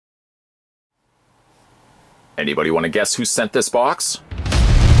Anybody want to guess who sent this box?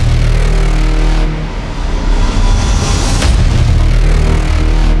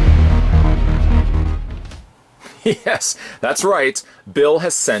 Yes, that's right. Bill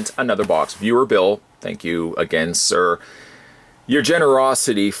has sent another box. Viewer Bill, thank you again, sir. Your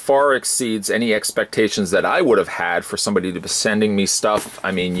generosity far exceeds any expectations that I would have had for somebody to be sending me stuff.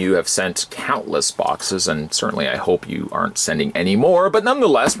 I mean, you have sent countless boxes, and certainly I hope you aren't sending any more. But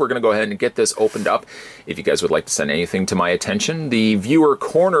nonetheless, we're going to go ahead and get this opened up. If you guys would like to send anything to my attention, the viewer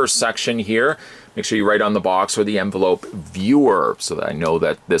corner section here, make sure you write on the box or the envelope viewer so that I know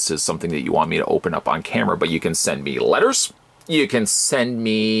that this is something that you want me to open up on camera. But you can send me letters, you can send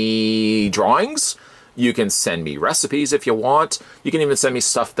me drawings, you can send me recipes if you want. You can even send me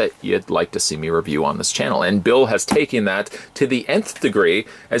stuff that you'd like to see me review on this channel. And Bill has taken that to the nth degree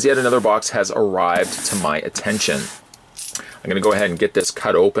as yet another box has arrived to my attention. I'm going to go ahead and get this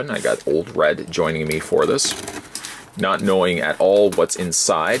cut open. I got Old Red joining me for this. Not knowing at all what's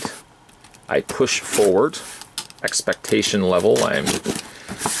inside, I push forward. Expectation level. I'm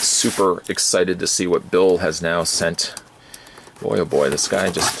super excited to see what Bill has now sent. Boy, oh boy, this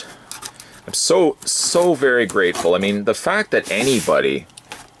guy just... I'm so very grateful. I mean, the fact that anybody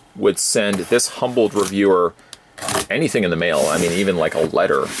would send this humbled reviewer anything in the mail, I mean, even like a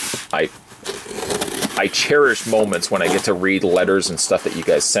letter, I cherish moments when I get to read letters and stuff that you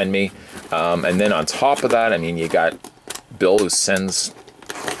guys send me. And then on top of that, I mean, you got Bill who sends,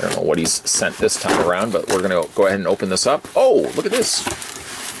 I don't know what he's sent this time around, but we're going to go ahead and open this up. Oh, look at this.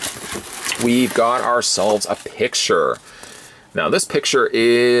 We've got ourselves a picture. Now, this picture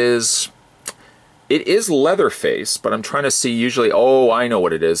is... It is Leatherface, but I'm trying to see usually, oh, I know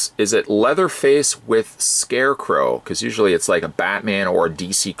what it is. Is it Leatherface with Scarecrow? Because usually it's like a Batman or a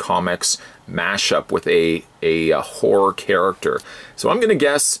DC Comics mashup with a horror character. So I'm going to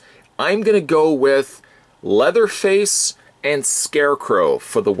guess, I'm going to go with Leatherface and Scarecrow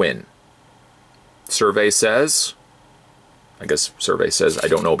for the win. Survey says, I guess survey says, I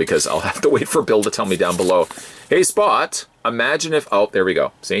don't know because I'll have to wait for Bill to tell me down below. Hey, Spot, imagine if, oh, there we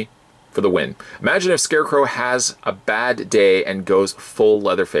go, see? For the win. Imagine if Scarecrow has a bad day and goes full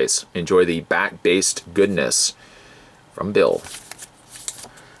Leatherface. Enjoy the bat-based goodness. From Bill.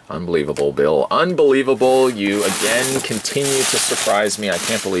 Unbelievable, Bill. Unbelievable. You, again, continue to surprise me. I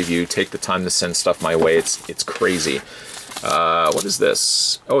can't believe you take the time to send stuff my way. It's crazy. What is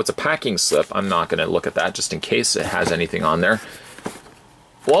this? Oh, it's a packing slip. I'm not going to look at that just in case it has anything on there.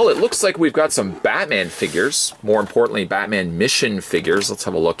 Well, it looks like we've got some Batman figures. More importantly, Batman mission figures. Let's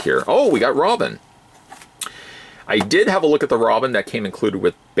have a look here. Oh, we got Robin. I did have a look at the Robin that came included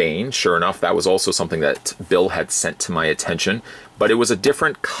with Bane. Sure enough, that was also something that Bill had sent to my attention. But it was a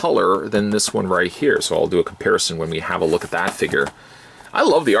different color than this one right here. So I'll do a comparison when we have a look at that figure. I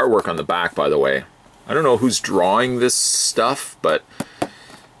love the artwork on the back, by the way. I don't know who's drawing this stuff, but...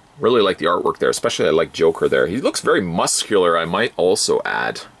 really like the artwork there, especially I like Joker there. He looks very muscular, I might also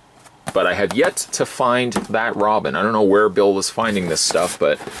add. But I have yet to find that Robin. I don't know where Bill was finding this stuff,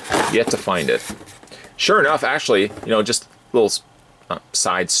 but yet to find it. Sure enough, actually, you know, just a little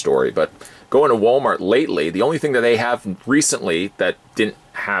side story, but going to Walmart lately, the only thing that they have recently that didn't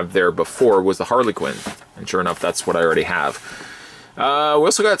have there before was the Harley Quinn. And sure enough, that's what I already have. We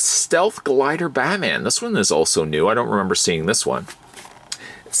also got Stealth Glider Batman. This one is also new. I don't remember seeing this one.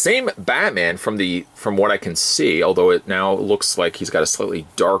 Same Batman from what I can see, although it now looks like he's got a slightly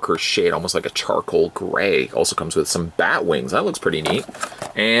darker shade, almost like a charcoal gray. Also comes with some bat wings. That looks pretty neat.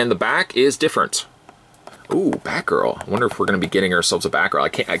 And the back is different. Ooh, Batgirl. I wonder if we're going to be getting ourselves a Batgirl.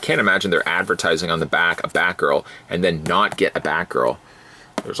 I can't imagine they're advertising on the back a Batgirl and then not get a Batgirl.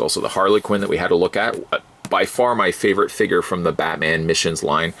 There's also the Harley Quinn that we had to look at. By far my favorite figure from the Batman Missions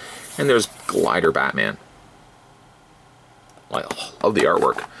line. And there's Glider Batman. I love the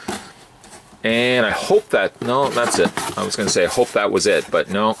artwork. And I hope that, no, that's it. I was going to say, I hope that was it, but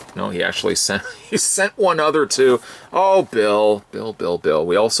no, he actually sent, he sent one other too. Oh, Bill.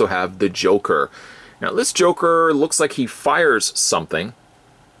 We also have the Joker. Now, this Joker looks like he fires something.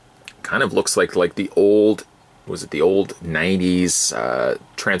 Kind of looks like the old, was it the old 90s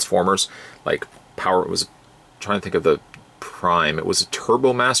Transformers? Like, Power, it was, trying to think of the Prime. It was a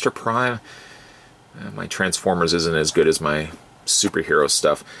Turbo Master Prime. My Transformers isn't as good as my superhero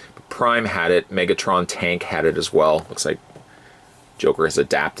stuff. But Prime had it. Megatron Tank had it as well. Looks like Joker has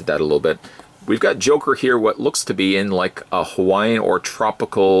adapted that a little bit. We've got Joker here, what looks to be in like a Hawaiian or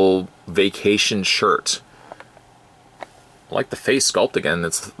tropical vacation shirt. I like the face sculpt again.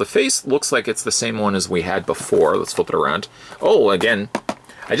 The face looks like it's the same one as we had before. Let's flip it around. Oh, again,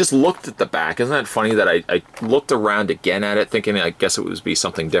 I just looked at the back. Isn't that funny that I looked around again at it, thinking I guess it would be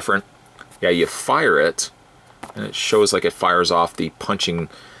something different? Yeah, you fire it. And it shows like it fires off the punching,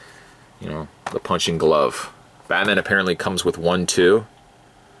 you know, the punching glove. Batman apparently comes with one too.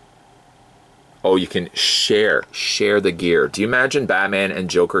 Oh, you can share the gear. Do you imagine Batman and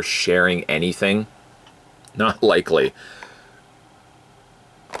Joker sharing anything? Not likely.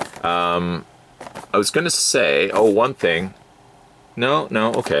 I was going to say, oh, one thing. No,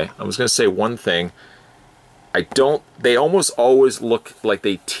 okay. I was going to say one thing. They almost always look like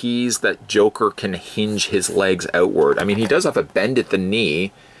they tease that Joker can hinge his legs outward. I mean, he does have a bend at the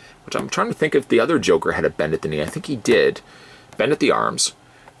knee, which I'm trying to think if the other Joker had a bend at the knee. I think he did. Bend at the arms.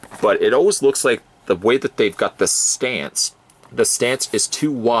 But it always looks like the way that they've got the stance is too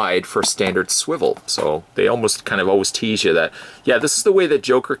wide for standard swivel. So they almost kind of always tease you that, yeah, this is the way that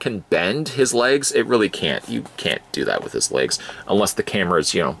Joker can bend his legs. It really can't. You can't do that with his legs unless the camera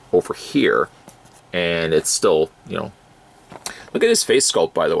is, you know, over here. And it's still, you know, look at his face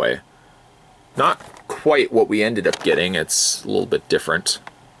sculpt, by the way. Not quite what we ended up getting. It's a little bit different.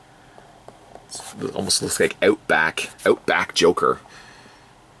 It almost looks like Outback Joker.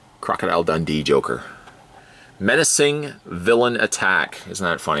 Crocodile Dundee Joker. Menacing villain attack. Isn't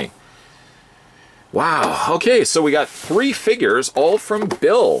that funny? Wow. Okay, so we got 3 figures, all from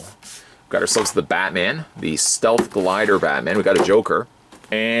Bill. We've got ourselves the Batman, the Stealth Glider Batman. We got a Joker.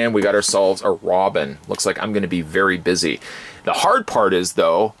 And we got ourselves a Robin. Looks like I'm going to be very busy. The hard part is,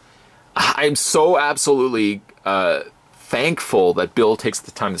 though, I'm so absolutely thankful that Bill takes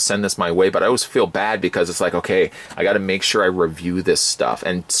the time to send this my way, but I always feel bad because it's like, okay, I got to make sure I review this stuff.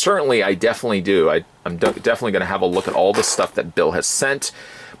 And certainly, I definitely do. I'm definitely going to have a look at all the stuff that Bill has sent.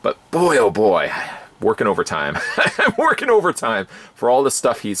 But boy, oh boy, working overtime. I'm working overtime for all the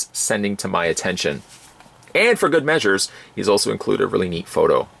stuff he's sending to my attention. And for good measures, he's also included a really neat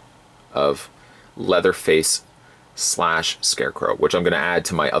photo of Leatherface / Scarecrow, which I'm going to add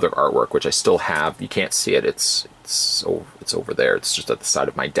to my other artwork, which I still have. You can't see it. It's over there. It's just at the side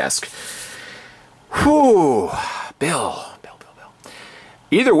of my desk. Whew. Bill.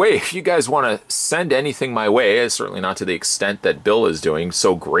 Either way, if you guys want to send anything my way, certainly not to the extent that Bill is doing,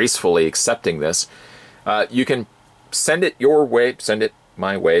 so gracefully accepting this, you can send it your way, send it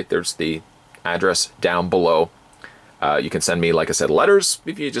my way. There's the address down below. You can send me, like I said, letters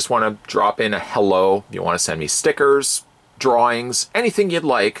if you just want to drop in a hello. If you want to send me stickers, drawings, anything you'd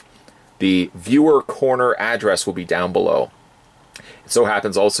like, the viewer corner address will be down below. It so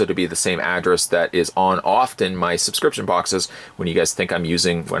happens also to be the same address that is on often my subscription boxes when you guys think I'm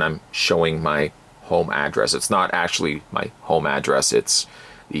using when I'm showing my home address. It's not actually my home address. It's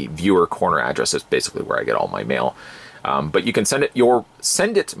the viewer corner address. It's basically where I get all my mail. But you can send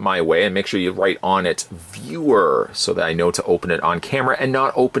it my way and make sure you write on it viewer so that I know to open it on camera and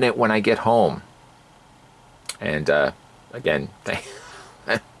not open it when I get home. And again,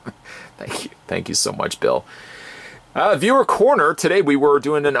 thank you so much, Bill. Viewer corner, today we were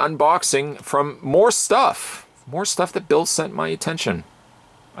doing an unboxing from more stuff that Bill sent my attention.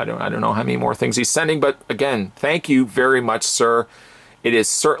 I don't know how many more things he's sending, but again, thank you very much, sir. It is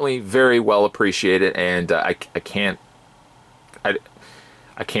certainly very well appreciated, and I can't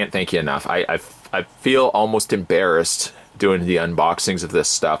thank you enough. I feel almost embarrassed doing the unboxings of this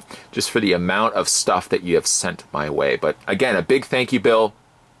stuff just for the amount of stuff that you have sent my way. But again, a big thank you, Bill.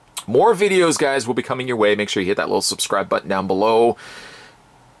 More videos, guys, will be coming your way. Make sure you hit that little subscribe button down below.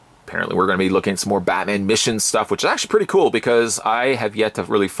 Apparently, we're going to be looking at some more Batman mission stuff, which is actually pretty cool because I have yet to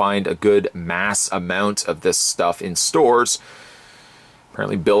really find a good mass amount of this stuff in stores.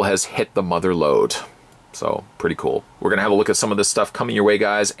 Apparently, Bill has hit the mother load. So, pretty cool. We're going to have a look at some of this stuff coming your way,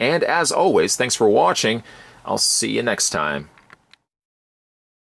 guys. And as always, thanks for watching. I'll see you next time.